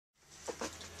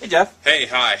Hey, Jeff. Hey,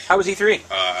 hi. How was E3?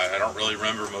 I don't really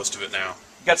remember most of it now.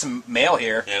 You got some mail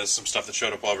here. Yeah, there's some stuff that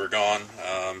showed up while we were gone.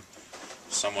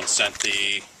 Someone sent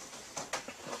the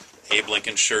Abe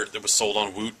Lincoln shirt that was sold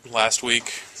on Woot last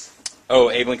week. Oh,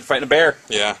 Abe Lincoln fighting a bear.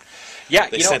 Yeah. Yeah,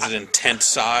 They sent it in tent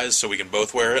size so we can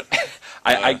both wear it.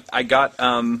 I got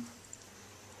a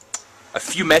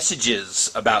few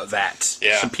messages about that.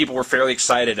 Yeah. Some people were fairly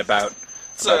excited about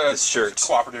this shirt.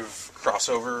 Cooperative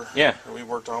crossover Yeah. that we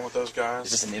worked on with those guys.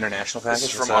 Is this an international package?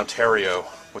 This is from Ontario,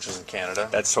 which is in Canada.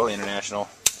 That's totally international.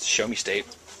 It's Show Me State.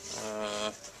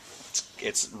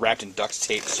 It's wrapped in duct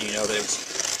tape, so you know that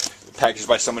it's packaged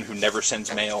by someone who never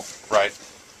sends mail. Right.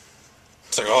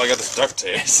 It's like, oh, I got this duct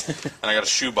tape, and I got a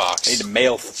shoebox. I need to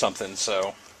mail something,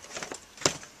 so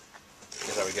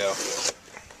here's how we go.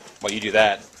 While you do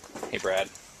that, hey Brad.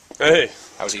 Hey.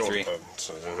 How was E3?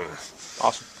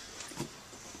 Awesome.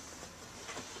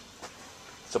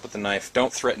 What's up with the knife?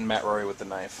 Don't threaten Matt Rory with the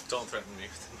knife. Don't threaten me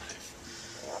with the knife.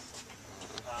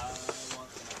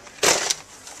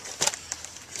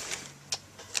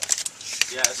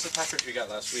 Yeah, it's the package we got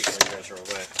last week when you guys were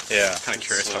away. Yeah, kind of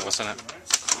curious about what's in it.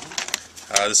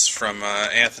 This is from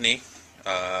Anthony,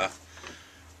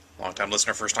 long-time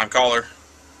listener, first-time caller.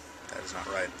 That is not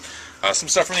right. Some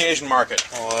stuff from the Asian market.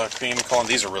 Well, cream Colin,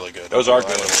 these are really good. Those are I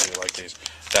good. really like these.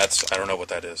 I don't know what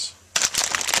that is.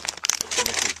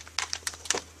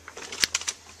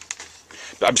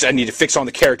 I need to fix on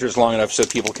the characters long enough so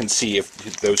people can see if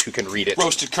those who can read it.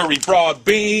 Roasted curry broad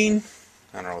bean.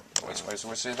 I don't know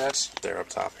what's in that. They're up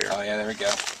top here. Oh yeah, there we go.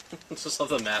 This is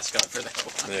the mascot for that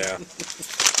one. Yeah.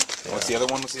 What's the other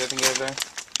one? What's the other thing you have there?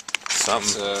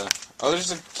 Something. Oh,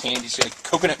 there's a candy shake,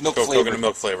 coconut milk flavor. Coconut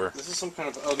milk flavor. This is some kind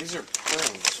of... Oh, these are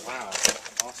prunes. Wow.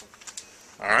 Awesome.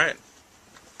 All right.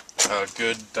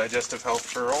 Good digestive health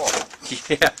for all.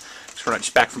 Yeah, we're not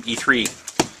just back from E3.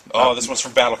 Oh, this one's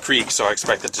from Battle Creek, so I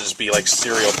expect it to just be like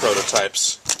cereal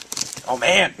prototypes. Oh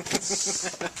man!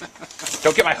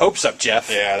 Don't get my hopes up, Jeff.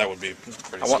 Yeah, that would be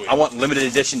pretty sweet. I want limited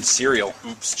edition cereal.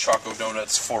 Oops, Choco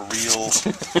Donuts for real.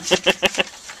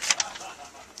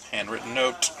 Handwritten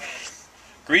note.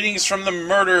 Greetings from the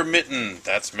Murder Mitten.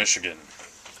 That's Michigan.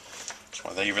 Just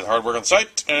want to thank you for the hard work on the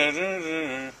site.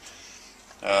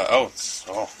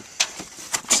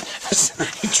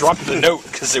 He dropped the note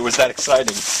because it was that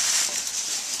exciting.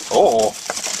 Oh.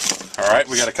 Alright,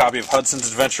 we got a copy of Hudson's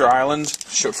Adventure Island.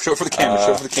 Show it for the camera.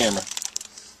 Show it for the camera.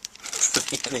 For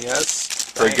the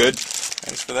NES. Very good.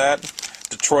 Thanks for that.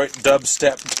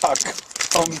 DetroitDubstep.com.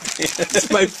 It's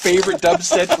my favorite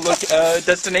dubstep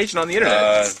destination on the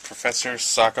internet. Professor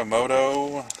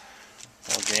Sakamoto.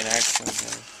 Gain action.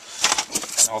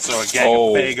 Also a gang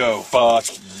of Fago. Fuck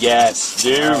yes,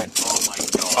 dude. Right.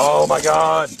 Oh my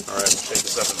god. Alright, shake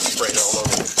this up and spray it all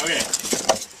over. Okay.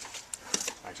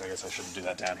 Actually, I guess I shouldn't do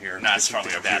that down here. Nah, it's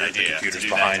probably a bad idea. The computer's to do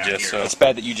that behind down you, here. so... It's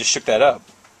bad that you just shook that up.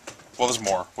 Well, there's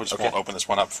more. We just won't open this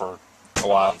one up for A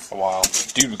while. a while.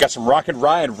 Dude, we got some Rock and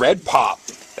Rye and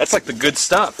Redpop. That's like the good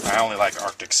stuff. I only like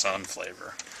Arctic Sun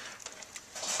flavor.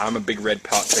 I'm a big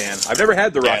Redpop fan. I've never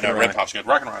had the Rock and Rye. Red Pop's good.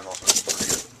 Rock and Rye's also pretty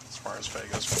good as far as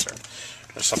Fago's concerned.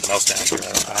 There's something else down here.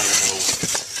 I don't even know.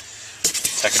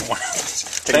 Second one.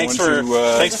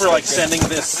 Thanks for like sending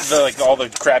this all the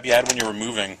crap you had when you were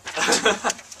moving.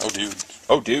 Oh dude.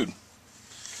 Oh dude.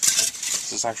 Is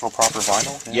this actual proper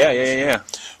vinyl? Yeah.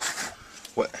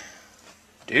 What?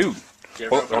 Dude.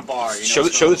 Get it from a bar, you know,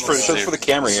 Show this for the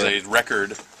camera This here. is a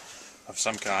record of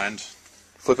some kind.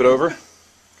 Flip it over.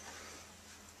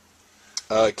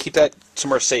 Keep that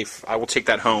somewhere safe. I will take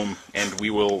that home, and we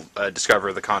will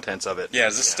discover the contents of it. Yeah,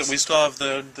 is this we still have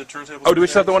the turntable? Oh, do we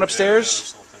still have the one upstairs? Yeah,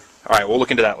 there's the whole thing. All right, we'll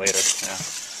look into that later. Yeah.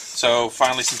 So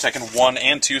finally, some Tekken 1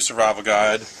 and 2 survival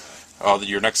guide.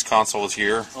 Your next console is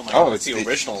here. Oh my Oh, god, it's it's the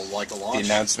original, like a The launch.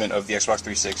 announcement of the Xbox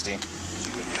 360.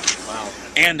 Wow.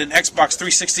 And an Xbox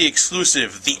 360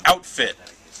 exclusive, The Outfit.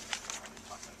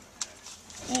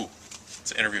 Ooh,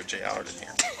 it's an interview with Jay Allard in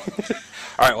here.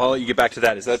 All right, well, I'll let you get back to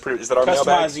that. Is that our mailbag?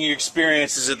 Customizing your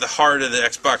experience is at the heart of the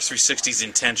Xbox 360's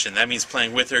intention. That means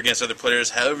playing with or against other players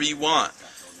however you want,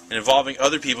 and involving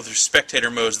other people through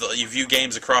spectator modes that let you view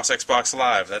games across Xbox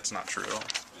Live. That's not true.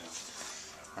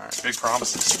 Alright, big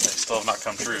promises. They still have not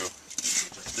come true.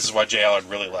 This is why Jay Allard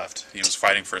really left. He was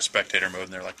fighting for a spectator mode,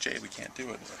 and they're like, Jay, we can't do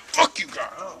it. He's like, fuck you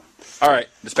guys. All right,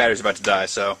 this battery's about to die,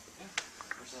 so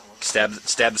stab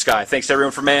the sky. Thanks to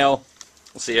everyone for mail.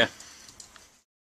 We'll see ya.